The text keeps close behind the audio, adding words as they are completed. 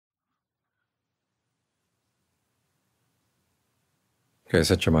Okay,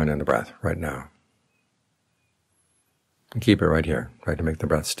 set your mind on the breath right now. And keep it right here. Try to make the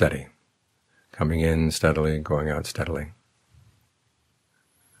breath steady. Coming in steadily, going out steadily.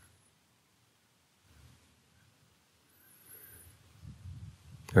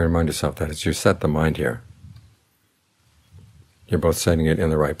 And remind yourself that as you set the mind here, you're both setting it in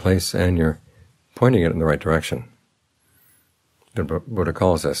the right place and you're pointing it in the right direction. The Buddha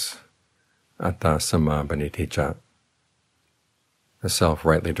calls this atta samma paniticca, the self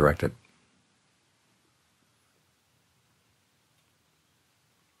rightly directed.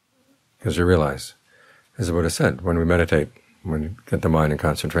 Because you realize, as the Buddha said, when we meditate, when we get the mind in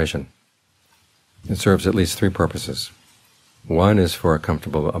concentration, it serves at least three purposes. One is for a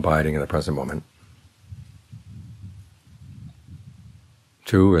comfortable abiding in the present moment.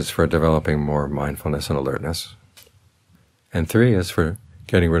 Two is for developing more mindfulness and alertness. And three is for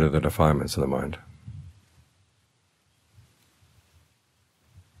getting rid of the defilements of the mind.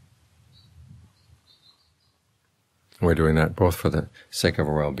 We're doing that both for the sake of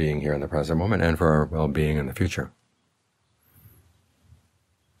our well-being here in the present moment and for our well-being in the future.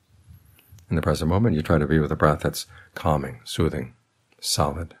 In the present moment, you try to be with a breath that's calming, soothing,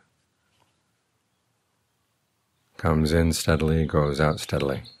 solid. Comes in steadily, goes out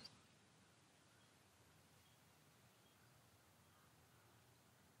steadily.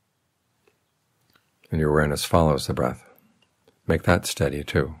 And your awareness follows the breath. Make that steady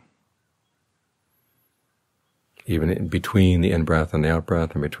too. Even in between the in-breath and the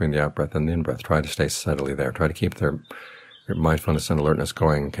out-breath, and between the out-breath and the in-breath, try to stay steadily there. Try to keep your mindfulness and alertness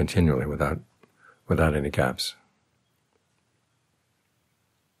going continually without any gaps.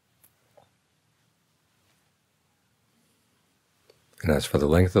 And as for the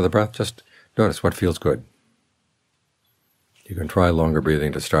length of the breath, just notice what feels good. You can try longer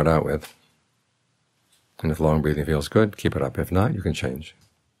breathing to start out with, and if long breathing feels good, keep it up. If not, you can change.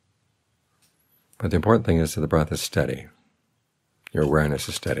 But the important thing is that the breath is steady. Your awareness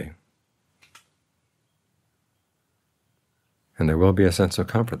is steady. And there will be a sense of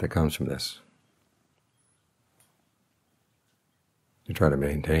comfort that comes from this. You try to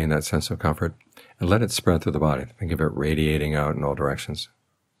maintain that sense of comfort and let it spread through the body. Think of it radiating out in all directions.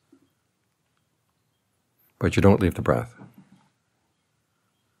 But you don't leave the breath.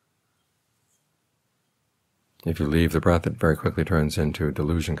 If you leave the breath, it very quickly turns into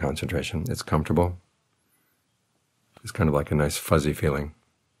delusion concentration. It's comfortable. It's kind of like a nice fuzzy feeling,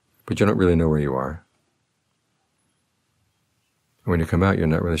 but you don't really know where you are. When you come out, you're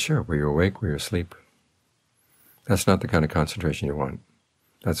not really sure. Were you awake? Were you asleep? That's not the kind of concentration you want.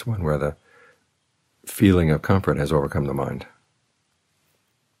 That's one where the feeling of comfort has overcome the mind.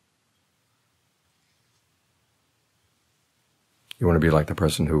 You want to be like the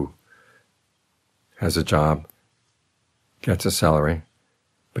person who has a job, gets a salary,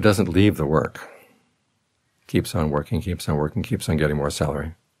 but doesn't leave the work. Keeps on working, keeps on working, keeps on getting more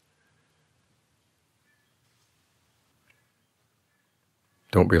salary.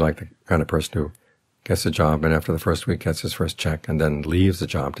 Don't be like the kind of person who gets a job and after the first week gets his first check and then leaves the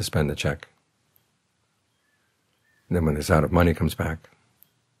job to spend the check. And then when he's out of money, comes back.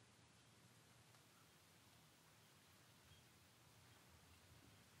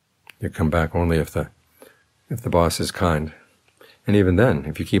 You come back only if the boss is kind. And even then,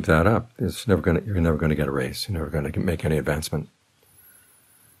 if you keep that up, you're never going to get a raise. You're never going to make any advancement.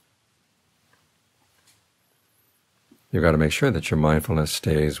 You've got to make sure that your mindfulness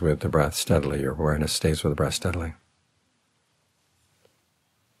stays with the breath steadily, your awareness stays with the breath steadily.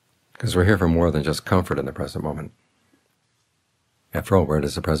 Because we're here for more than just comfort in the present moment. After all, where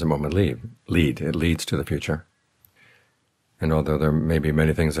does the present moment lead? It leads to the future. And although there may be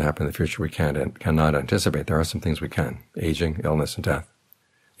many things that happen in the future we cannot anticipate, there are some things we can. Aging, illness, and death.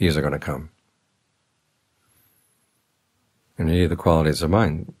 These are going to come. And you need the qualities of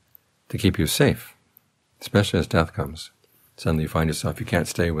mind to keep you safe, especially as death comes. Suddenly you find yourself, you can't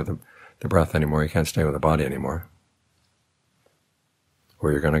stay with the breath anymore, you can't stay with the body anymore.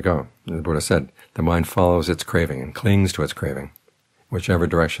 Where you're going to go. And the Buddha said, the mind follows its craving and clings to its craving, whichever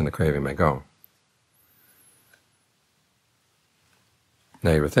direction the craving may go.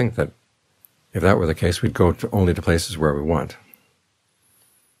 Now you would think that if that were the case, we'd go only to places where we want.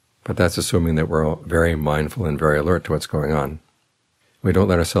 But that's assuming that we're all very mindful and very alert to what's going on. We don't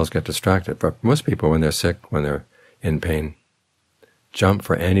let ourselves get distracted. But most people, when they're sick, when they're in pain, jump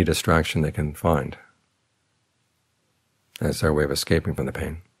for any distraction they can find. That's their way of escaping from the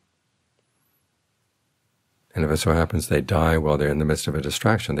pain. And if it so happens they die while they're in the midst of a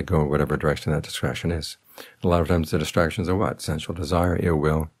distraction, they go in whatever direction that distraction is. A lot of times the distractions are what? Sensual desire, ill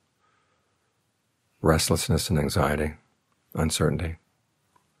will, restlessness and anxiety, uncertainty.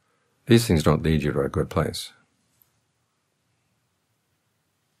 these things don't lead you to a good place.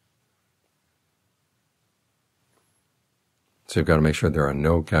 So you've got to make sure there are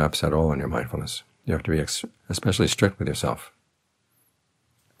no gaps at all in your mindfulness. You have to be especially strict with yourself.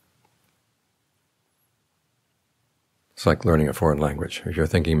 It's like learning a foreign language. If you're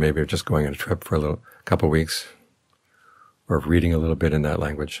thinking maybe of just going on a trip for a couple of weeks, or of reading a little bit in that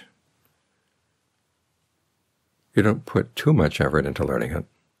language, you don't put too much effort into learning it,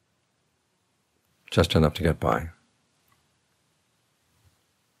 just enough to get by.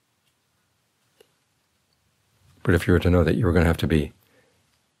 But if you were to know that you were going to have to be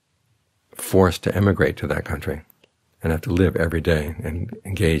forced to emigrate to that country and have to live every day and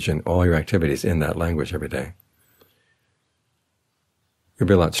engage in all your activities in that language every day, you'd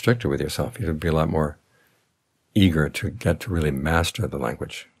be a lot stricter with yourself. You'd be a lot more eager to get to really master the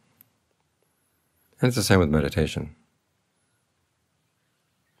language. And it's the same with meditation.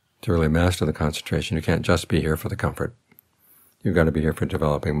 To really master the concentration, you can't just be here for the comfort. You've got to be here for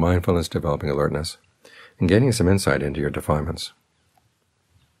developing mindfulness, developing alertness, and gaining some insight into your defilements.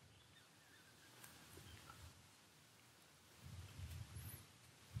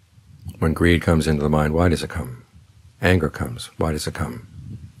 When greed comes into the mind, why does it come? Anger comes, why does it come?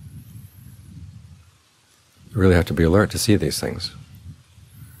 You really have to be alert to see these things,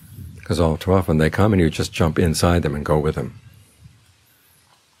 because all too often they come and you just jump inside them and go with them.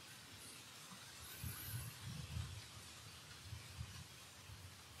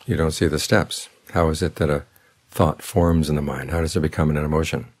 You don't see the steps. How is it that a thought forms in the mind? How does it become an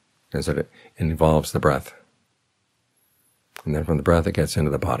emotion? Is it involves the breath? And then from the breath it gets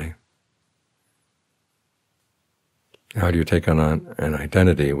into the body. How do you take on an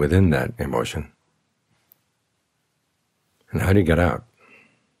identity within that emotion? And how do you get out?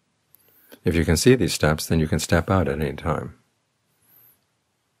 If you can see these steps, then you can step out at any time.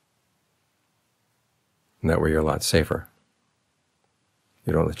 And that way you're a lot safer.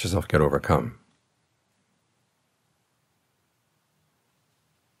 You don't let yourself get overcome.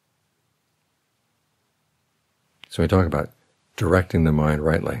 So we talk about directing the mind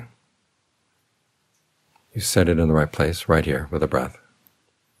rightly. You set it in the right place, right here, with the breath.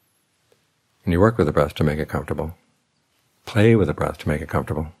 And you work with the breath to make it comfortable. Play with the breath to make it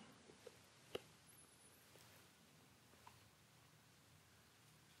comfortable.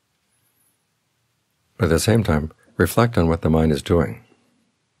 But at the same time, reflect on what the mind is doing.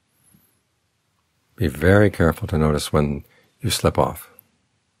 Be very careful to notice when you slip off.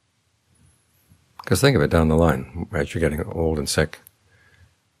 Because think of it down the line, right? You're getting old and sick.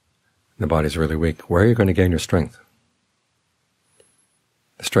 The body's really weak. Where are you going to gain your strength?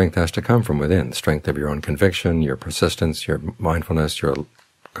 The strength has to come from within, the strength of your own conviction, your persistence, your mindfulness, your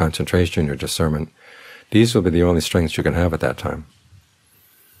concentration, your discernment. These will be the only strengths you can have at that time.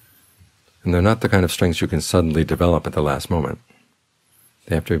 And they're not the kind of strengths you can suddenly develop at the last moment.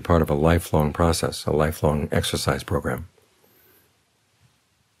 They have to be part of a lifelong process, a lifelong exercise program.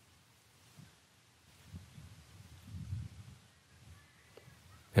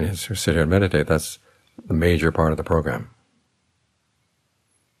 And as you sit here and meditate, that's the major part of the program.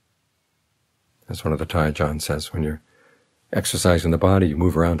 As one of the Thai John says, when you're exercising the body, you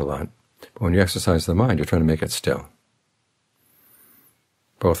move around a lot. But when you exercise the mind, you're trying to make it still,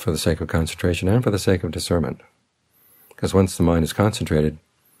 both for the sake of concentration and for the sake of discernment. Because once the mind is concentrated,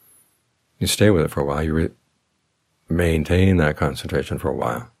 you stay with it for a while, you maintain that concentration for a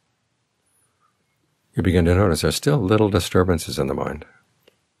while. You begin to notice there's still little disturbances in the mind.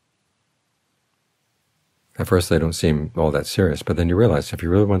 At first they don't seem all that serious, but then you realize if you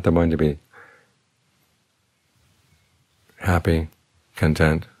really want the mind to be happy,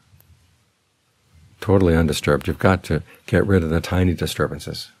 content, totally undisturbed, you've got to get rid of the tiny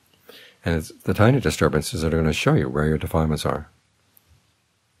disturbances. And it's the tiny disturbances that are going to show you where your defilements are.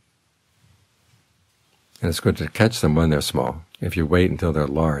 And it's good to catch them when they're small. If you wait until they're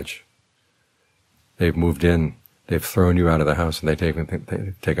large, they've moved in, they've thrown you out of the house, and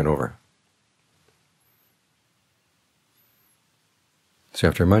they've taken over. So you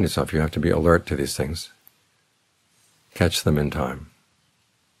have to remind yourself, you have to be alert to these things. Catch them in time.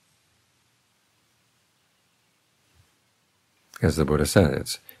 As the Buddha said,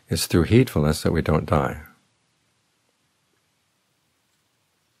 it's through heedfulness that we don't die.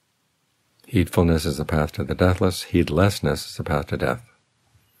 Heedfulness is the path to the deathless. Heedlessness is the path to death.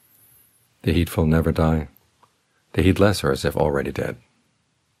 The heedful never die. The heedless are as if already dead.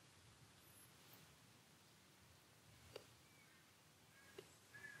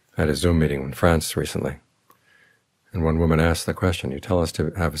 I had a Zoom meeting in France recently, and one woman asked the question, you tell us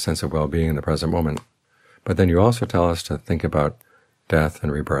to have a sense of well-being in the present moment, but then you also tell us to think about death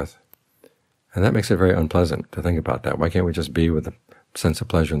and rebirth. And that makes it very unpleasant to think about that. Why can't we just be with a sense of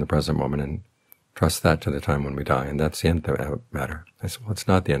pleasure in the present moment and trust that to the time when we die, and that's the end of the matter? I said, well, it's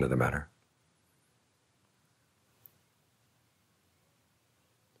not the end of the matter.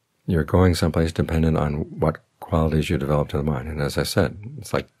 You're going someplace dependent on what qualities you develop to the mind. And as I said,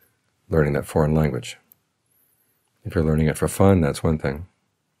 it's like learning that foreign language. If you're learning it for fun, that's one thing.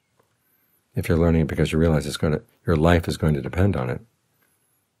 If you're learning it because you realize your life is going to depend on it,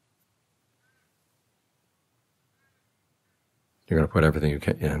 you're going to put everything you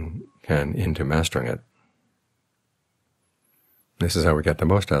can into mastering it. This is how we get the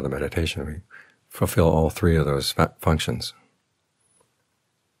most out of the meditation. We fulfill all three of those functions.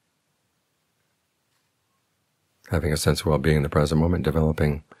 Having a sense of well-being in the present moment,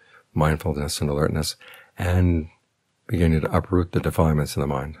 developing mindfulness and alertness, and beginning to uproot the defilements in the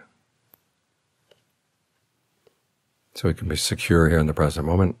mind. So we can be secure here in the present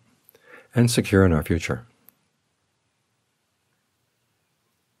moment and secure in our future.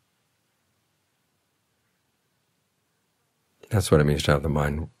 That's what it means to have the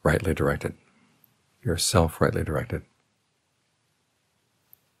mind rightly directed, yourself rightly directed.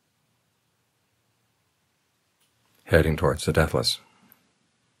 Heading towards the deathless.